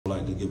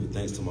to give a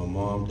thanks to my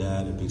mom,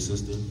 dad, and big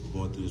sister for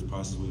going through this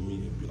process with me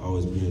and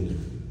always being there.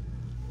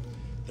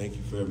 Thank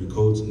you for every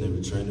coach and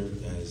every trainer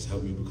that has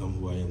helped me become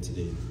who I am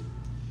today.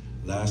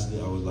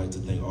 Lastly, I would like to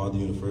thank all the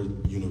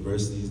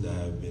universities that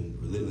have been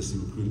relentlessly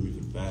recruiting me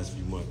for the past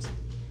few months.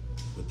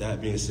 With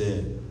that being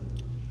said,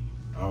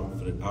 I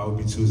will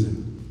be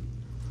choosing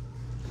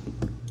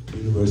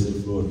University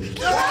of Florida. Let's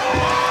go!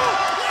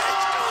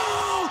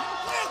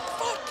 Let's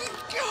fucking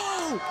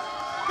go!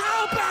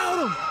 How about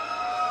him?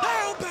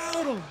 How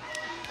about him?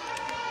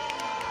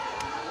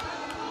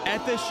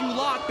 FSU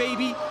lock,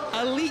 baby.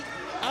 Elite,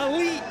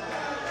 elite,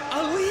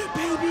 elite,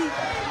 baby.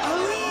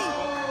 Elite.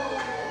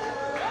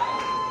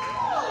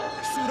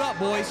 Suit up,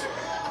 boys.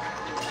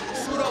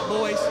 Suit up,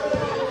 boys.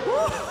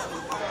 Woo.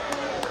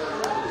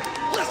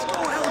 Let's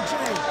go,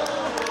 LJ.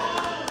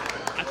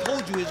 I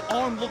told you his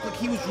arm looked like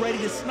he was ready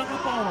to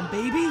snap on him,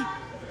 baby.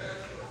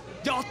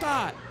 Y'all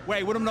thought.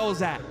 Wait, where them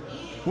nose at?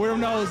 Where them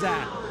nose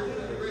at?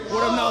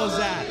 Where them nose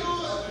at?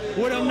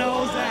 Where them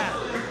nose at?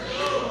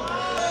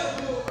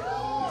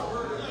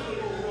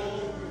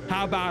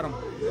 How about him?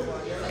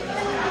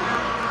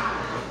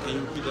 Can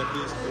you repeat that,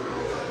 please?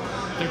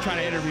 They're trying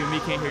to interview me,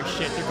 can't hear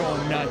shit. They're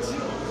going nuts.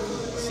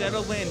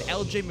 Settle in.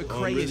 LJ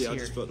McCray is here. I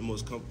just felt the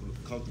most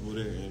comfortable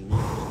there, and we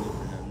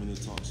never had many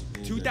talks.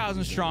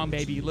 2,000 strong,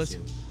 baby.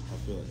 Listen. So I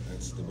feel like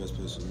that's the best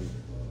place for me.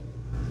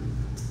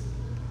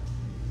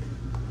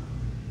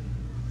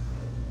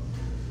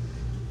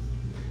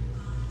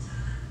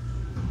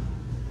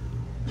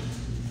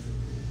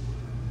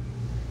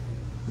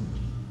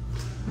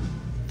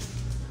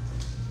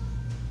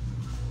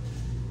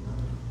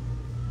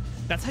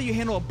 That's how you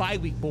handle a bye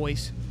week,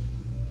 boys.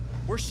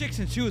 We're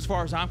 6-2 as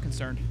far as I'm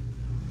concerned.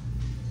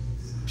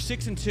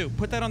 6-2.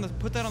 Put that on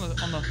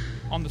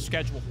the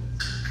schedule.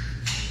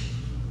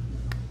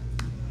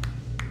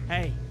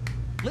 Hey,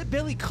 let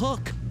Billy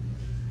cook.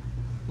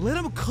 Let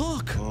him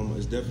cook.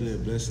 It's definitely a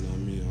blessing. I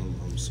mean,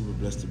 I'm super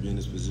blessed to be in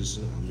this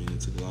position. I mean, it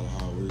took a lot of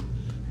hard work,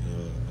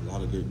 a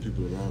lot of great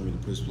people around me to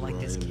push me where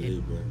I am today.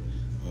 But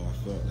I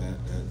felt that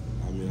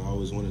I mean, I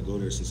always wanted to go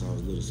there since I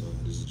was little. So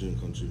this is a dream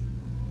come true.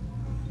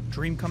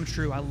 Dream come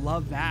true. I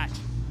love that.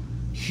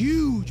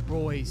 Huge,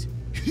 boys.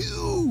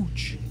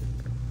 Huge.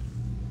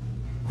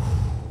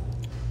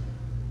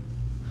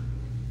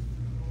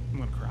 I'm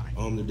gonna cry.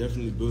 They're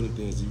definitely building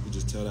things. You can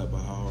just tell that by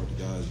how hard the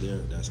guys there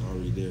that's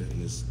already there,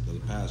 and it's the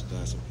past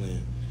class are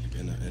playing,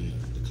 and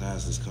the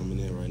class that's coming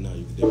in right now.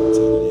 You can definitely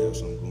tell that they have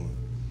something going.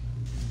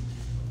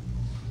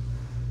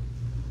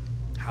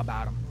 How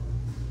about them?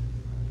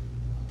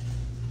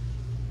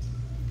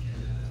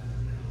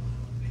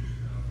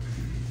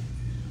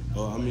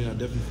 I mean, I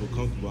definitely feel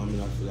comfortable. I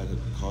mean, I feel like I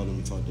could call them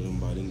and talk to them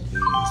about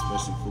anything,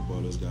 especially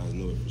football. Those guys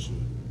know it for sure.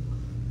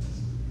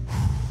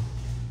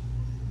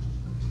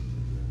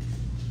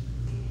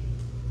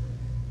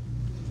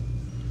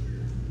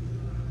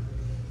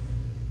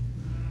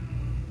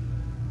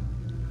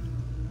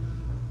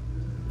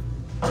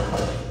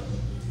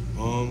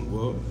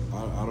 Well,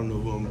 I don't know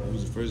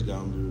who's the first guy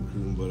I'm gonna be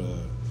recruiting, but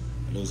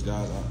those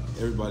guys,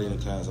 everybody in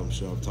the class, I'm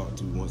sure I've talked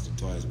to once or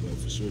twice, but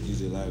for sure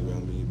DJ Lagway, I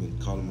mean, he's been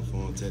calling my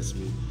phone, texting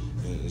me,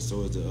 and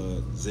so is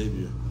the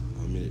Xavier.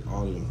 I mean,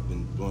 all of them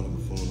been blowing up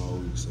my phone all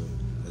week, so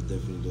that's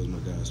definitely those my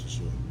guys for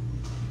sure.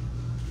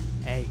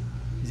 Hey,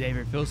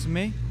 Xavier, feels to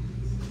me,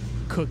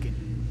 cooking.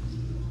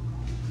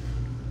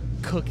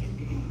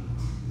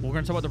 We're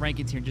going to talk about the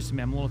rankings here in just a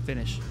minute. I'm going to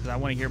finish because I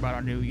want to hear about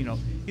our new,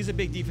 he's a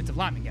big defensive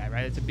lineman guy,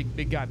 right? It's a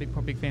big guy,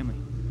 big family.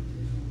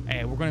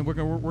 Hey, we're gonna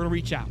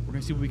reach out. We're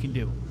gonna see what we can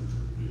do.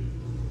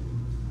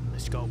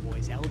 Let's go,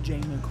 boys.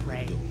 LJ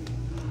McCray.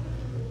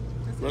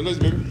 Well, let's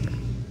baby.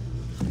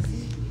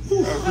 I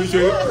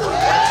appreciate it.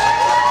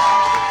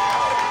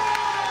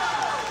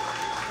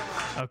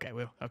 Okay,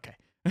 well, okay.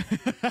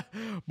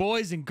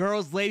 Boys and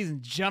girls, ladies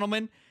and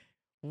gentlemen,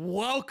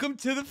 welcome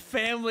to the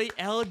family.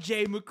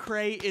 LJ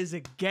McCray is a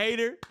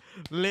Gator.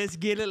 Let's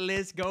get it.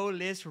 Let's go.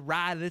 Let's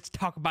ride. Let's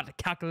talk about the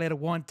calculator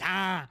one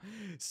time.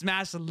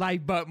 Smash the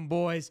like button,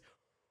 boys.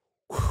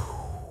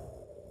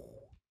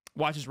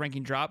 Watch his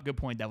ranking drop. Good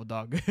point, Devil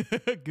Dog.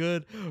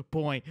 Good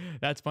point.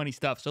 That's funny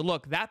stuff. So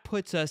look, that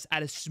puts us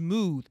at a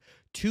smooth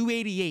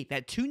 288.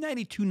 That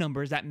 292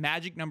 number is that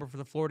magic number for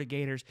the Florida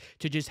Gators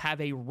to just have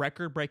a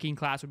record-breaking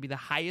class. Would be the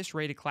highest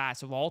rated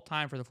class of all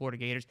time for the Florida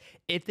Gators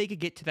if they could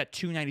get to that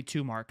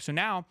 292 mark. So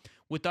now,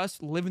 with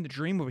us living the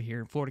dream over here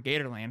in Florida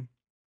Gatorland,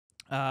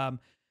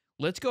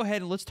 let's go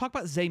ahead and let's talk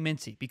about Zay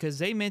Mincy, because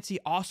Zay Mincy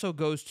also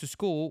goes to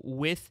school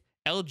with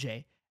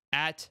LJ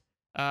at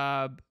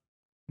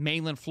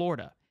mainland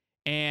Florida.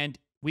 And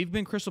we've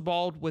been crystal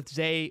balled with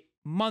Zay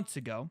months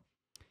ago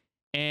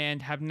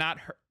and have not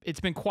heard.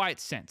 It's been quiet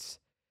since.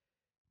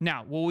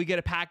 Now, will we get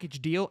a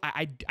package deal?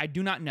 I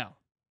do not know.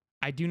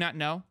 I do not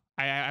know.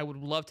 I would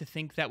love to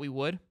think that we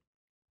would.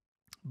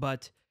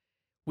 But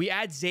we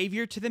add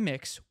Xavier to the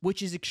mix,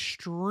 which is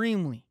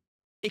extremely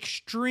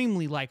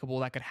likable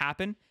that could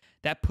happen.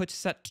 That puts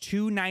us at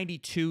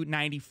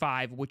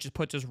 292.95, which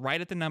puts us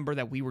right at the number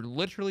that we were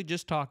literally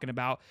just talking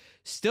about.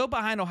 Still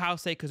behind Ohio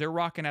State because they're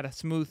rocking at a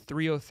smooth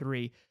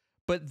 303.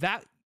 But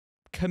that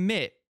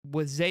commit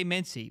with Zay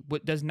Mincy,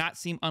 what does not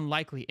seem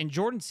unlikely. And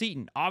Jordan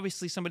Seaton,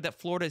 obviously somebody that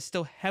Florida is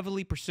still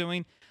heavily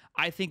pursuing.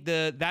 I think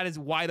that is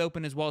wide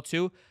open as well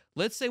too.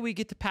 Let's say we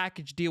get the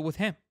package deal with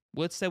him.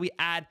 Let's say we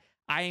add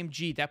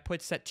IMG. That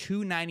puts us at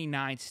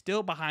 299,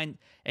 still behind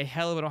a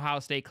hell of an Ohio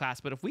State class.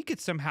 But if we could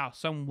somehow,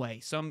 some way,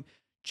 some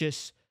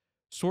just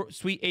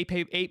sweet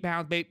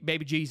 8-pound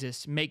baby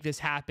Jesus make this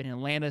happen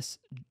and land us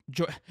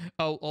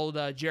old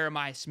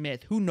Jeremiah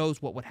Smith, who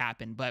knows what would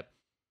happen. But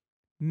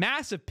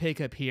massive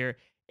pickup here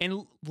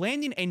and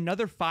landing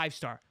another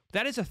 5-star.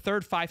 That is a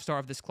third 5-star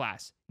of this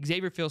class.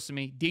 Xavier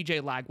Filsaime,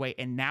 DJ Lagway,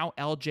 and now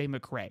LJ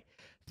McCray.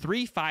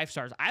 3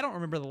 5-stars. I don't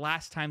remember the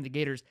last time the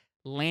Gators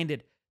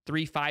landed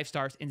 3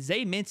 5-stars. And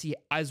Zay Mincy,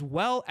 as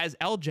well as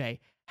LJ,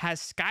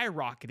 has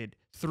skyrocketed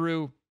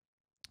through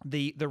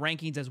the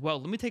rankings as well.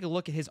 Let me take a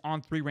look at his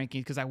on-3 rankings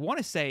because I want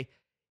to say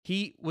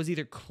he was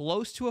either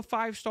close to a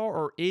 5-star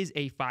or is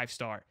a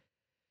 5-star.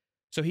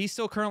 So he's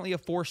still currently a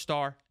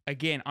 4-star.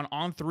 Again,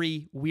 on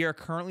 3, we are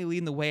currently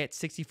leading the way at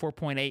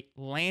 64.8.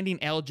 Landing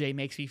LJ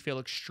makes me feel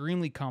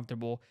extremely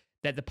comfortable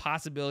that the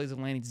possibilities of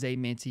landing Zay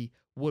Mincy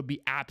would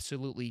be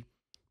absolutely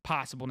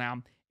possible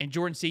now. And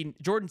Jordan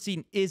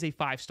Seaton is a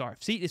 5-star.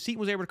 If Seaton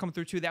was able to come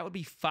through too, that would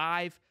be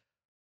 4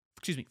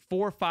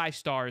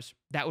 5-stars.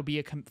 That would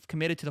be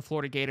committed to the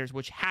Florida Gators,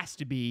 which has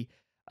to be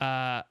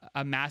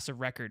a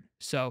massive record.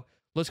 So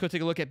let's go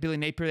take a look at Billy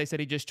Napier. They said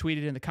he just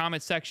tweeted in the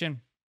comments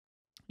section.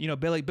 You know,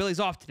 Billy's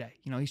off today.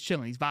 You know, he's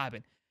chilling. He's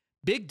vibing.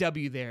 Big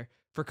W there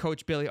for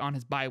Coach Billy on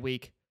his bye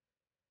week.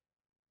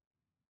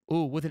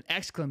 Ooh, with an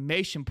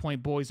exclamation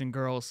point, boys and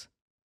girls.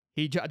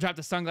 He dropped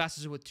the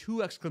sunglasses with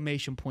 2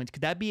 exclamation points.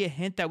 Could that be a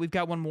hint that we've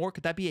got one more?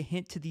 Could that be a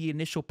hint to the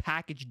initial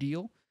package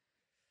deal?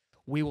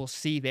 We will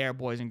see there,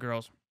 boys and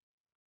girls.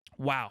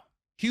 Wow.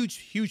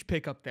 Huge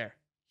pickup there.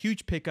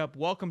 Huge pickup.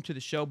 Welcome to the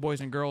show, boys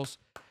and girls.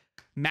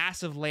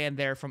 Massive land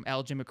there from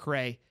LJ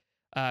McCray,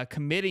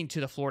 committing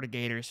to the Florida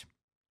Gators.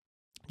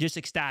 Just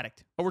ecstatic.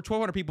 Over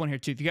 1,200 people in here,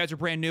 too. If you guys are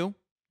brand new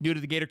to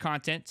the Gator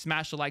content,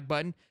 smash the like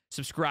button.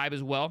 Subscribe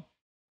as well.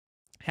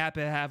 Happy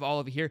to have all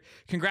of you here.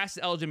 Congrats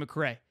to LJ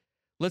McCray.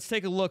 Let's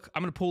take a look.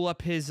 I'm going to pull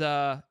up his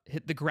the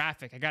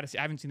graphic. I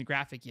haven't seen the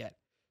graphic yet.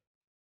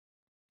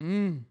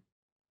 I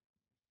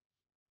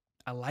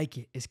like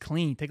it. It's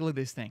clean. Take a look at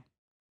this thing.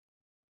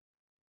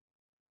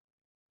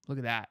 Look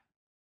at that.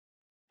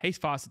 Hayes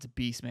Fawcett's a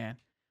beast, man.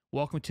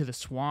 Welcome to the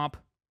swamp.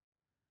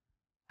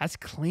 That's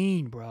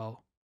clean,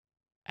 bro.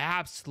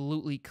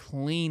 Absolutely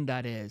clean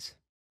that is.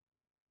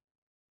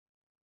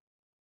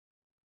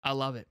 I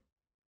love it.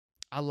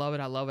 I love it.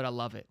 I love it. I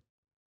love it.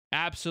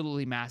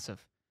 Absolutely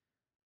massive.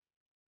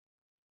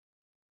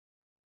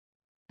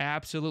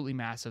 Absolutely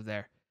massive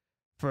there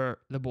for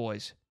the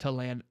boys to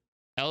land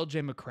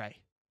LJ McCray.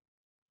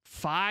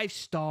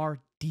 5-star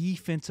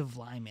defensive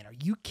lineman. Are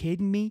you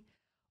kidding me?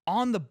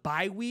 On the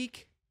bye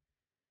week?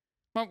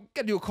 Well,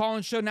 got to do a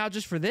call-in show now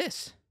just for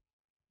this.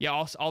 Yeah,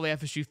 all the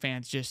FSU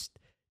fans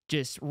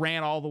just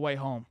ran all the way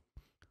home.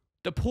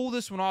 To pull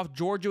this one off,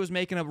 Georgia was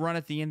making a run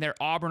at the end there.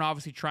 Auburn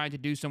obviously trying to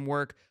do some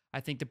work. I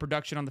think the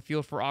production on the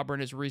field for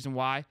Auburn is the reason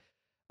why.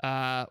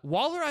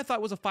 Waller, I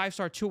thought, was a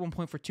 5-star too at one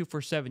point for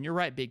 247. You're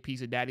right, big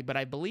piece of daddy, but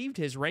I believed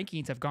his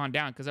rankings have gone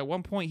down because at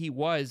one point he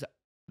was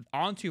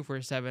on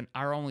 247,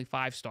 our only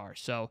 5-star.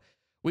 So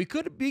we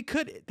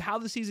could, how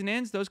the season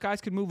ends, those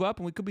guys could move up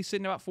and we could be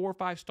sitting about 4 or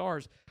 5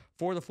 stars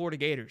for the Florida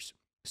Gators.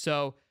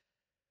 So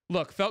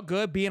look, felt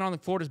good being on the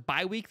Florida's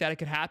bye week that it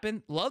could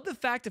happen. Love the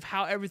fact of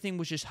how everything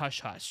was just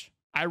hush-hush.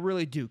 I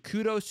really do.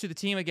 Kudos to the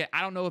team. Again,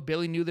 I don't know if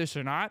Billy knew this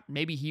or not.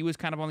 Maybe he was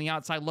kind of on the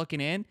outside looking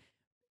in.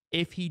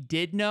 If he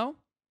did know,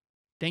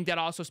 I think that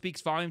also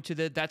speaks volume to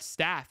that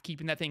staff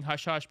keeping that thing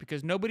hush-hush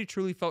because nobody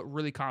truly felt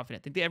really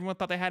confident. I think everyone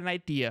thought they had an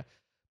idea,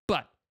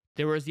 but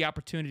there was the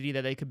opportunity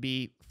that they could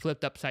be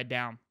flipped upside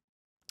down,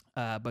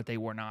 but they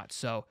were not.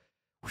 So,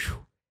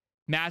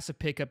 massive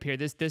pickup here.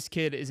 This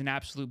kid is an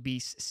absolute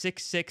beast.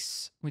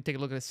 6'6". Let me take a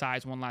look at the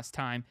size one last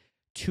time.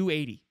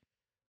 280,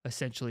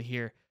 essentially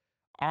here.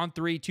 On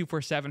 3,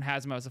 247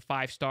 has him as a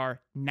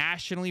 5-star.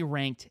 Nationally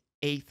ranked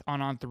 8th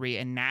on 3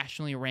 and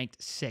nationally ranked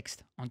 6th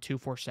on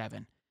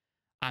 247.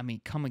 I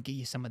mean, come and get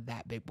you some of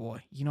that, big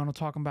boy. You know what I'm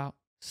talking about?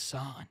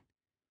 Son.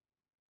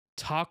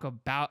 Talk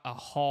about a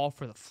haul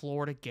for the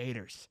Florida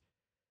Gators.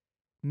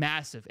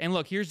 Massive. And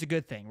look, here's the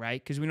good thing,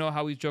 right? Because we know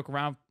how we joke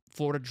around.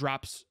 Florida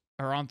drops,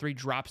 or on 3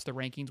 drops the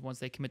rankings once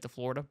they commit to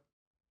Florida.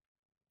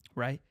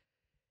 Right?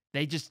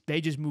 They just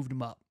moved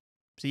them up.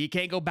 So you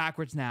can't go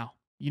backwards now.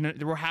 You know,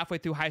 we're halfway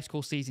through high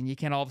school season. You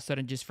can't all of a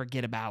sudden just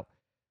forget about,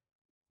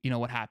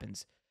 what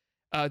happens.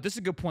 This is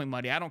a good point,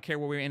 Muddy. I don't care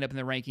where we end up in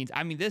the rankings.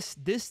 I mean,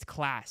 this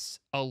class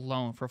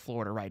alone for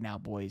Florida right now,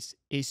 boys,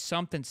 is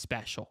something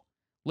special.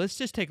 Let's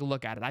just take a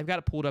look at it. I've got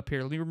it pulled up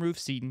here. Let me remove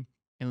Seaton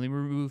and let me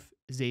remove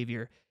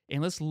Xavier.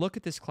 And let's look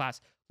at this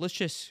class. Let's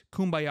just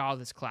kumbaya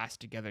this class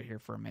together here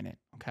for a minute,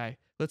 okay?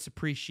 Let's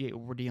appreciate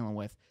what we're dealing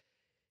with.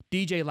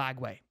 DJ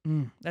Lagway.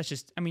 That's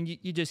just, I mean,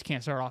 you just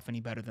can't start off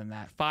any better than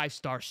that.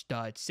 5-star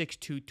stud, 6'2",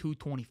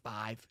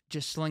 225,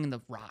 just slinging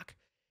the rock.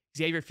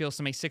 Xavier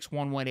Filsaime, 6'1",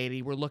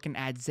 180. We're looking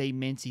at Zay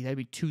Mincy. That'd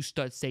be 2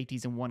 stud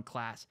safeties in one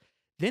class.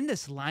 Then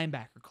this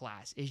linebacker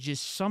class is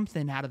just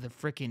something out of the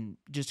freaking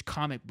just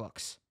comic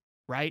books,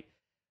 right?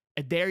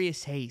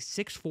 Adarius Hayes,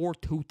 6'4",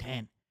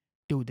 210.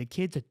 Dude, the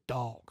kid's a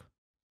dog.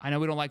 I know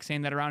we don't like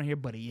saying that around here,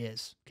 but he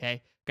is,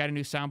 okay? Got a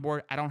new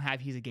soundboard. I don't have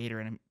He's a Gator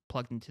and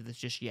plugged into this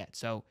just yet,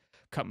 so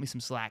cut me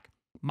some slack.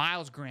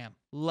 Miles Graham.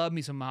 Love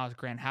me some Miles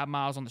Graham. Have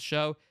Miles on the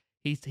show.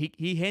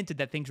 He hinted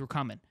that things were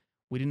coming.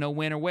 We didn't know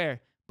when or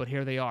where, but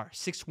here they are.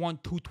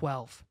 6'1",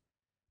 212.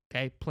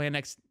 Okay, playing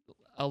next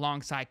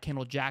alongside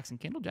Kendall Jackson.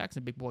 Kendall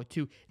Jackson, a big boy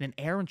too. And then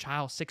Aaron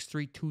Childs,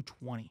 6'3",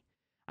 220.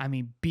 I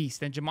mean, beast.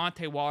 Then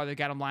Jamonte Waller, they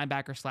got him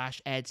linebacker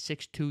 / edge,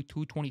 6'2",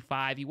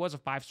 225. He was a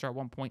 5-star at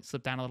one point,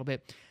 slipped down a little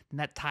bit. And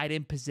that tight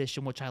end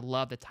position, which I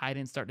love, the tight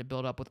end starting to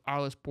build up with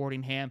Arliss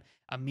Boardingham,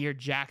 Amir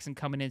Jackson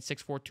coming in,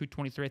 6'4",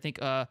 223. I think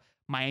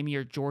Miami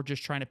or Georgia's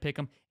trying to pick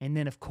him. And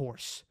then, of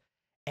course,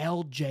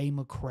 L.J.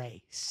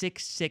 McCray,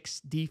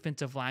 6'6",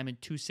 defensive lineman,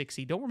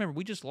 260. Don't remember,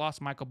 we just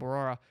lost Michael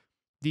Barrera,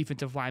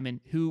 defensive lineman,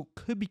 who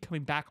could be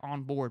coming back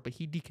on board, but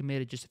he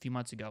decommitted just a few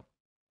months ago.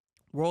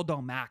 World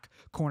Mac,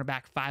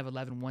 cornerback, 5'11",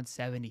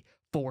 170,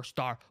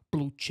 4-star,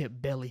 blue chip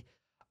Billy.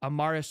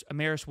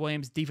 Amaris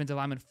Williams, defensive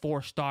lineman,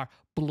 4-star,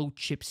 blue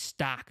chip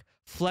stock.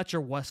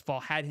 Fletcher Westphal,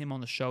 had him on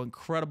the show.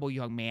 Incredible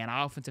young man.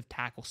 Offensive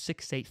tackle,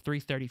 6'8",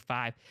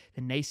 335.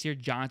 Then Nasir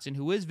Johnson,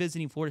 who is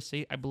visiting Florida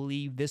State, I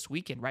believe, this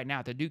weekend, right now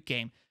at the Duke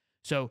game.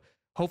 So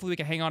hopefully we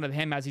can hang on to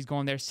him as he's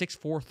going there.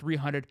 6'4",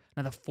 300,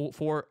 another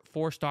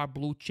 4-star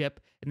blue chip.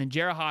 And then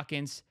Jarrah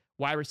Hawkins,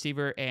 wide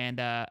receiver, and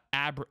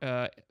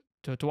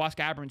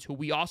Tawaska Abrams, who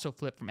we also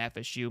flipped from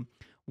FSU.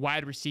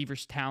 Wide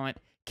receivers talent.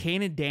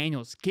 Kanan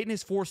Daniels, getting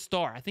his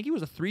 4-star. I think he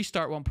was a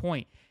 3-star at one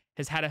point.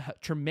 Has had a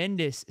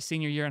tremendous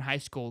senior year in high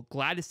school.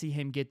 Glad to see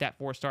him get that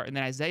 4-star. And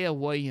then Isaiah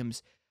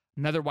Williams,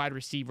 another wide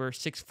receiver,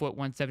 6',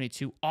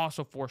 172,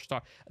 also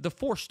 4-star. The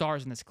 4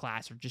 stars in this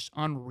class are just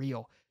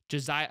unreal.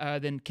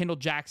 Then Kendall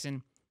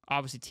Jackson,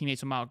 obviously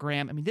teammates with Miles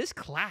Graham. I mean, this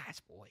class,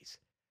 boys,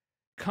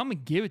 come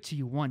and give it to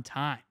you one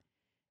time.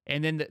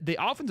 And then the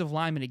offensive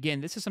linemen,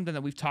 again, this is something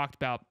that we've talked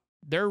about.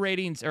 Their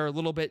ratings are a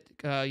little bit,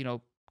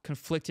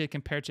 conflicted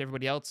compared to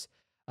everybody else.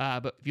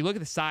 But if you look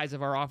at the size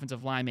of our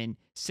offensive linemen,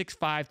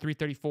 6'5",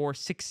 334,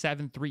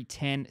 6'7",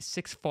 310,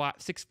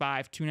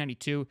 6'5",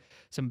 292.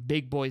 Some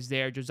big boys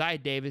there. Josiah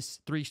Davis,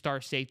 3-star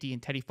safety, and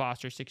Teddy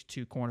Foster,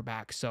 6'2",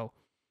 cornerback. So,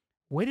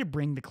 way to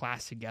bring the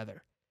class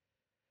together.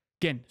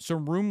 Again,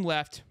 some room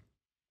left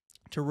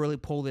to really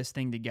pull this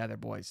thing together,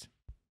 boys.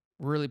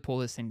 Really pull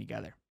this thing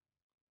together.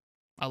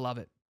 I love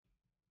it.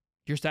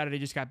 Your Saturday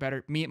just got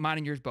better. Mine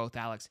and yours both,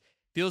 Alex.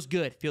 Feels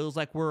good. Feels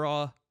like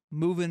we're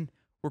moving.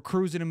 We're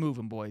cruising and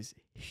moving, boys.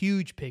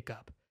 Huge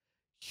pickup.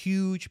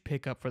 Huge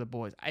pickup for the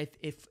boys.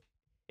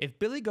 If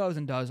Billy goes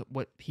and does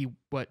what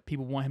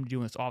people want him to do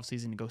in this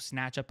offseason, to go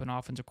snatch up an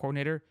offensive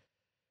coordinator,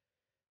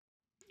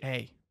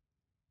 y'all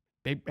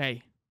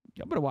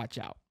better watch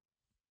out.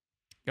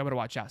 Y'all better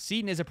watch out.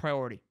 Seton is a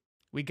priority.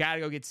 We got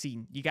to go get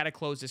Seton. You got to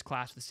close this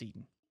class with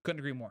Seton. Couldn't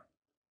agree more.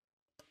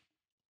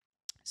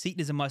 Seton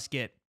is a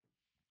must-get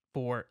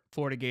for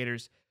Florida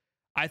Gators.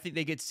 I think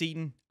they get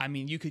Seton. I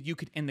mean, you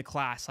could end the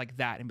class like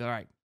that and be all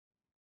right,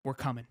 we're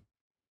coming.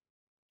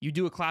 You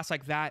do a class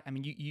like that. I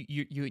mean,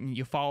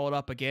 you follow it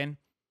up again.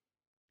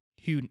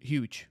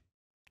 Huge.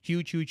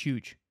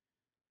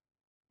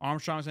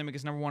 Armstrong's going to make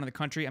us #1 in the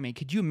country. I mean,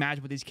 could you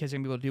imagine what these kids are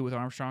going to be able to do with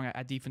Armstrong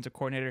at defensive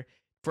coordinator?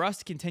 For us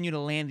to continue to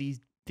land these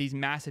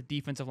massive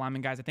defensive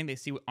lineman guys, I think they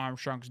see what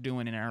Armstrong's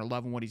doing and are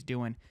loving what he's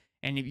doing.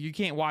 And if you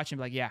can't watch him,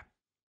 like, yeah,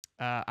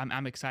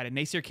 I'm excited.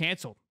 Nasir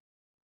canceled.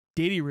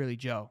 Did he really,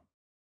 Joe?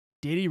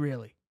 Did he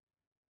really?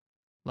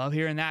 Love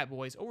hearing that,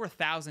 boys. Over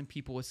 1,000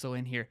 people are still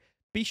in here.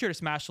 Be sure to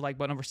smash the like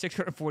button. Over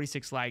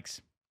 646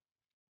 likes.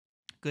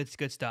 Good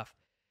stuff.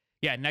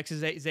 Yeah, next is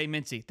Zay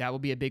Mincy. That will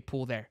be a big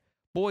pull there.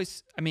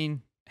 Boys, I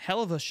mean,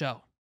 hell of a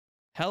show.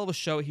 Hell of a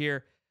show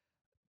here.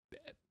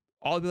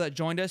 All the people that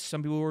joined us,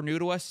 some people who are new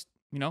to us,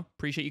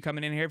 appreciate you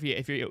coming in here.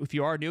 If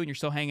you are new and you're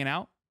still hanging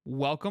out,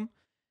 welcome.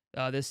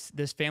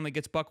 This family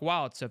gets buck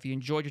wild. So if you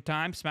enjoyed your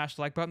time, smash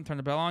the like button, turn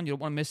the bell on. You don't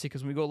want to miss it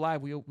because when we go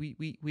live,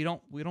 we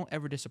don't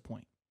ever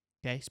disappoint.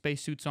 Okay,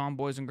 spacesuits on,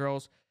 boys and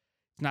girls.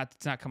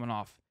 It's not coming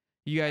off.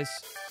 You guys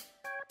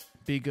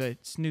be good.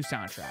 It's a new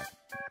soundtrack.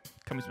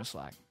 Come with some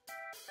slack.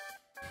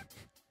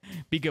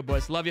 Be good,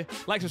 boys. Love you.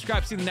 Like,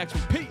 subscribe. See you in the next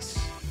one. Peace.